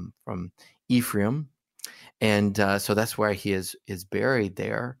from Ephraim, and so that's where he is buried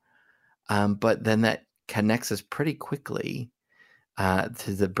there. But then that connects us pretty quickly to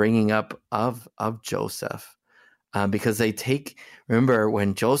the bringing up of Joseph. Because remember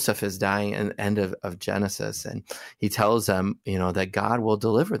when Joseph is dying at the end of Genesis, and he tells them, that God will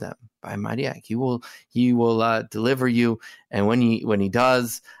deliver them by mighty act. He will deliver you. And when he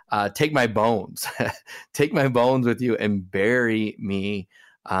does, take my bones, take my bones with you and bury me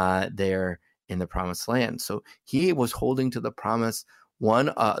there in the promised land. So he was holding to the promise, one,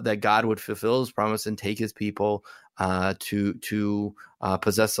 that God would fulfill his promise and take his people to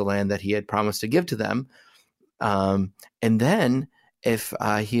possess the land that he had promised to give to them. And then if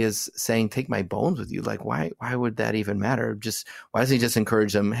he is saying, take my bones with you, like, why would that even matter? Why doesn't he just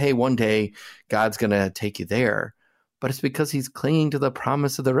encourage them, hey, one day God's going to take you there? But it's because he's clinging to the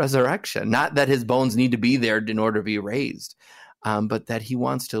promise of the resurrection. Not that his bones need to be there in order to be raised, but that he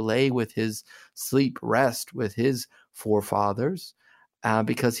wants to lay with his sleep, rest with his forefathers,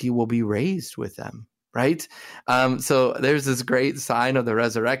 because he will be raised with them. Right. So there's this great sign of the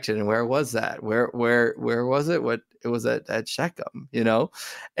resurrection. And where was that? Where was it? It was at Shechem,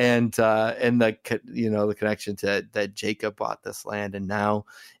 and the connection to that Jacob bought this land, and now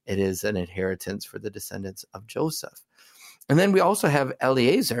it is an inheritance for the descendants of Joseph. And then we also have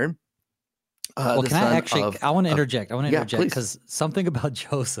Eleazar. I want to interject. Because something about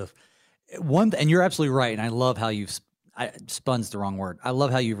Joseph, and you're absolutely right. And I love how spun's the wrong word. I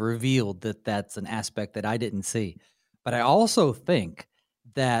love how you've revealed that that's an aspect that I didn't see. But I also think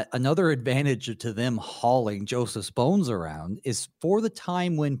that another advantage to them hauling Joseph's bones around is for the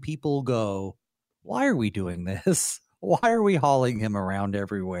time when people go, why are we doing this? Why are we hauling him around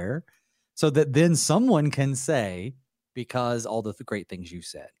everywhere? So that then someone can say, because all the great things you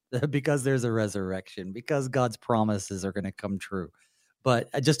said, because there's a resurrection, because God's promises are going to come true. But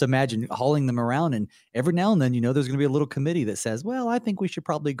I just imagine hauling them around, and every now and then, there's going to be a little committee that says, well, I think we should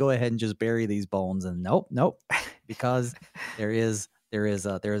probably go ahead and just bury these bones. And nope, because there is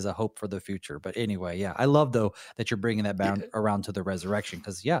a hope for the future. But anyway, yeah, I love though that you're bringing that around to the resurrection,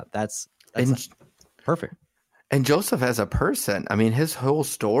 because that's perfect. And Joseph as a person, I mean, his whole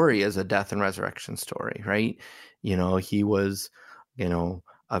story is a death and resurrection story, right? He was,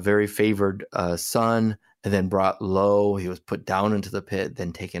 a very favored son, and then brought low. He was put down into the pit,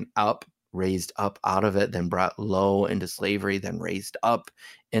 then taken up, raised up out of it, then brought low into slavery, then raised up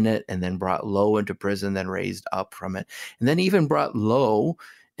in it, and then brought low into prison, then raised up from it, and then even brought low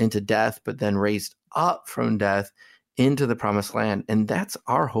into death, but then raised up from death into the promised land. And that's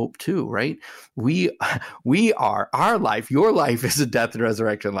our hope too, right? We are, our life, your life is a death and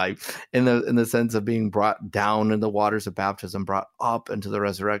resurrection life in the sense of being brought down in the waters of baptism, brought up into the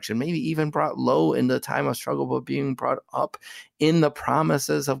resurrection, maybe even brought low in the time of struggle, but being brought up in the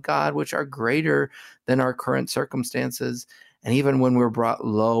promises of God, which are greater than our current circumstances. And even when we're brought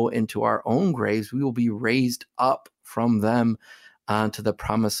low into our own graves, we will be raised up from them to the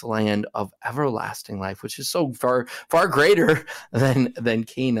promised land of everlasting life, which is so far greater than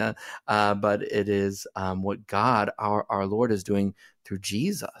Cana, but it is what God, our Lord, is doing through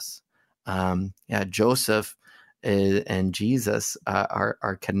Jesus. Joseph and Jesus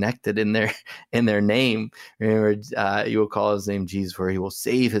are connected in their name. Remember, you will call his name Jesus, where he will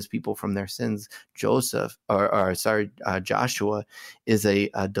save his people from their sins. Joshua is a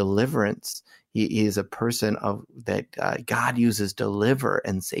deliverance. He is a person that God uses to deliver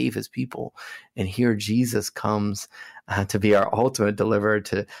and save his people. And here Jesus comes to be our ultimate deliverer,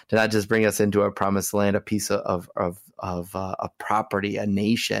 to not just bring us into a promised land, a piece of a property, a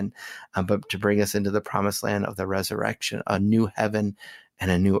nation, but to bring us into the promised land of the resurrection, a new heaven and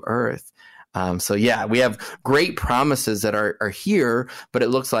a new earth. We have great promises that are here, but it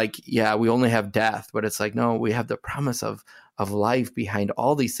looks like, we only have death, but it's like, no, we have the promise of life behind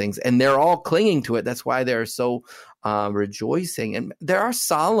all these things, and they're all clinging to it. That's why they're so rejoicing. And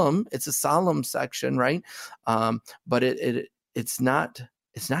it's a solemn section, right? But it's not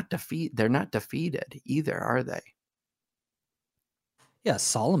defeat. They're not defeated either, are they? Yeah,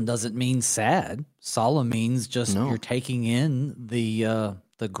 solemn doesn't mean sad. Solemn means just you're taking in the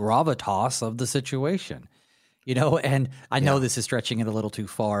gravitas of the situation, and I know this is stretching it a little too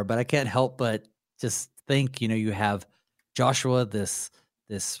far, but I can't help but just think, you have Joshua, this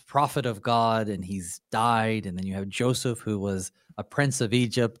prophet of God, and he's died. And then you have Joseph, who was a prince of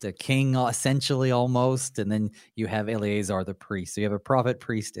Egypt, a king essentially almost. And then you have Eleazar, the priest. So you have a prophet,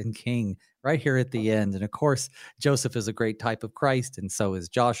 priest, and king right here at the end. And of course, Joseph is a great type of Christ, and so is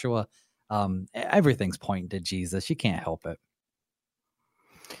Joshua. Everything's pointing to Jesus. You can't help it.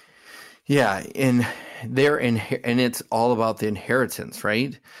 Yeah, and it's all about the inheritance,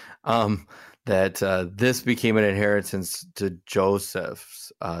 right? That this became an inheritance to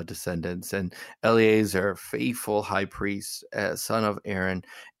Joseph's descendants, and Eleazar, faithful high priest, son of Aaron.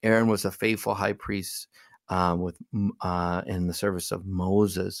 Aaron was a faithful high priest in the service of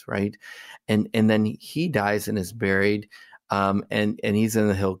Moses, right? And then he dies and is buried, and he's in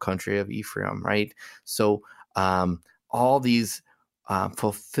the hill country of Ephraim, right? So all these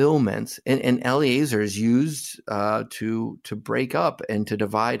fulfillments, and Eleazar is used to break up and to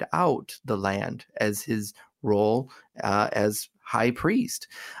divide out the land as his role as high priest,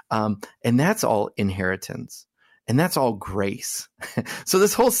 and that's all inheritance, and that's all grace. So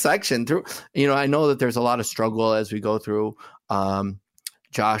this whole section through, I know that there's a lot of struggle as we go through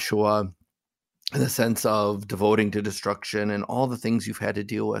Joshua, in the sense of devoting to destruction and all the things you've had to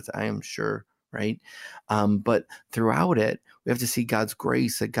deal with, I am sure. Right. But throughout it, we have to see God's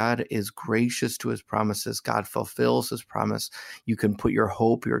grace, that God is gracious to his promises. God fulfills his promise. You can put your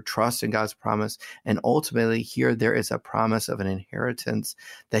hope, your trust in God's promise. And ultimately here, there is a promise of an inheritance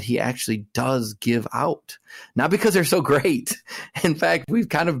that he actually does give out, not because they're so great. In fact, we've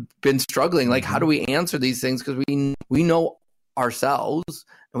kind of been struggling. Like, how do we answer these things? Because we know ourselves,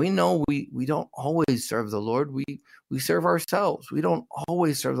 and we know we don't always serve the Lord. We serve ourselves. We don't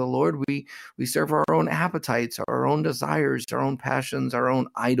always serve the Lord. We serve our own appetites, our own desires, our own passions, our own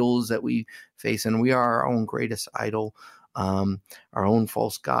idols that we face, and we are our own greatest idol, our own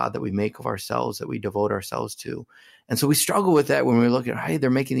false god that we make of ourselves, that we devote ourselves to. And so we struggle with that when we look at, hey, they're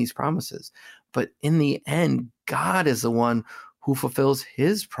making these promises. But in the end, God is the one who fulfills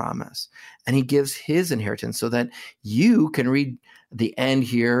his promise, and he gives his inheritance, so that you can read the end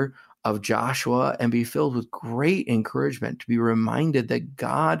here of Joshua and be filled with great encouragement, to be reminded that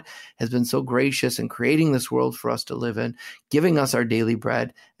God has been so gracious in creating this world for us to live in, giving us our daily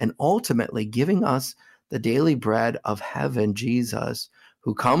bread, and ultimately giving us the daily bread of heaven, Jesus,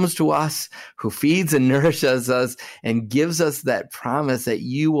 who comes to us, who feeds and nourishes us, and gives us that promise that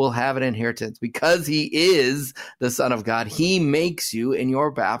you will have an inheritance. Because he is the Son of God, he makes you in your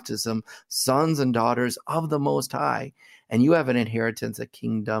baptism sons and daughters of the Most High, and you have an inheritance, a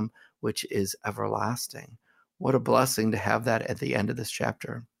kingdom which is everlasting. What a blessing to have that at the end of this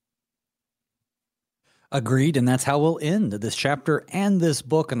chapter. Agreed, and that's how we'll end this chapter and this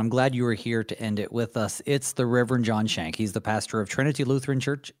book, and I'm glad you were here to end it with us. It's the Reverend John Shank. He's the pastor of Trinity Lutheran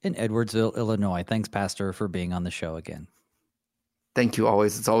Church in Edwardsville, Illinois. Thanks, Pastor, for being on the show again. Thank you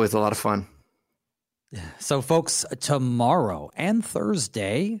always. It's always a lot of fun. So, folks, tomorrow and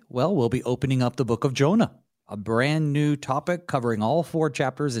Thursday, well, we'll be opening up the book of Jonah, a brand new topic covering all 4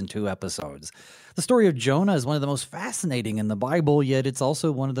 chapters in 2 episodes. The story of Jonah is one of the most fascinating in the Bible, yet it's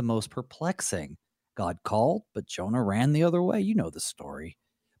also one of the most perplexing. God called, but Jonah ran the other way. You know the story.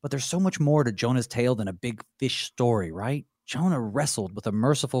 But there's so much more to Jonah's tale than a big fish story, right? Jonah wrestled with a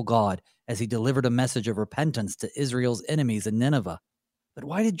merciful God as he delivered a message of repentance to Israel's enemies in Nineveh. But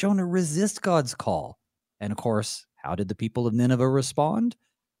why did Jonah resist God's call? And of course, how did the people of Nineveh respond?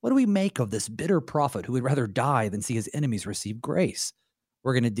 What do we make of this bitter prophet who would rather die than see his enemies receive grace?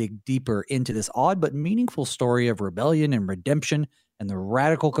 We're going to dig deeper into this odd but meaningful story of rebellion and redemption and the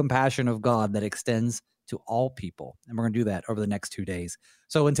radical compassion of God that extends to all people. And we're going to do that over the next 2 days.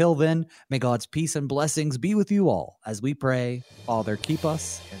 So until then, may God's peace and blessings be with you all as we pray, Father, keep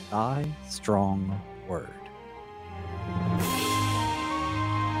us in thy strong word.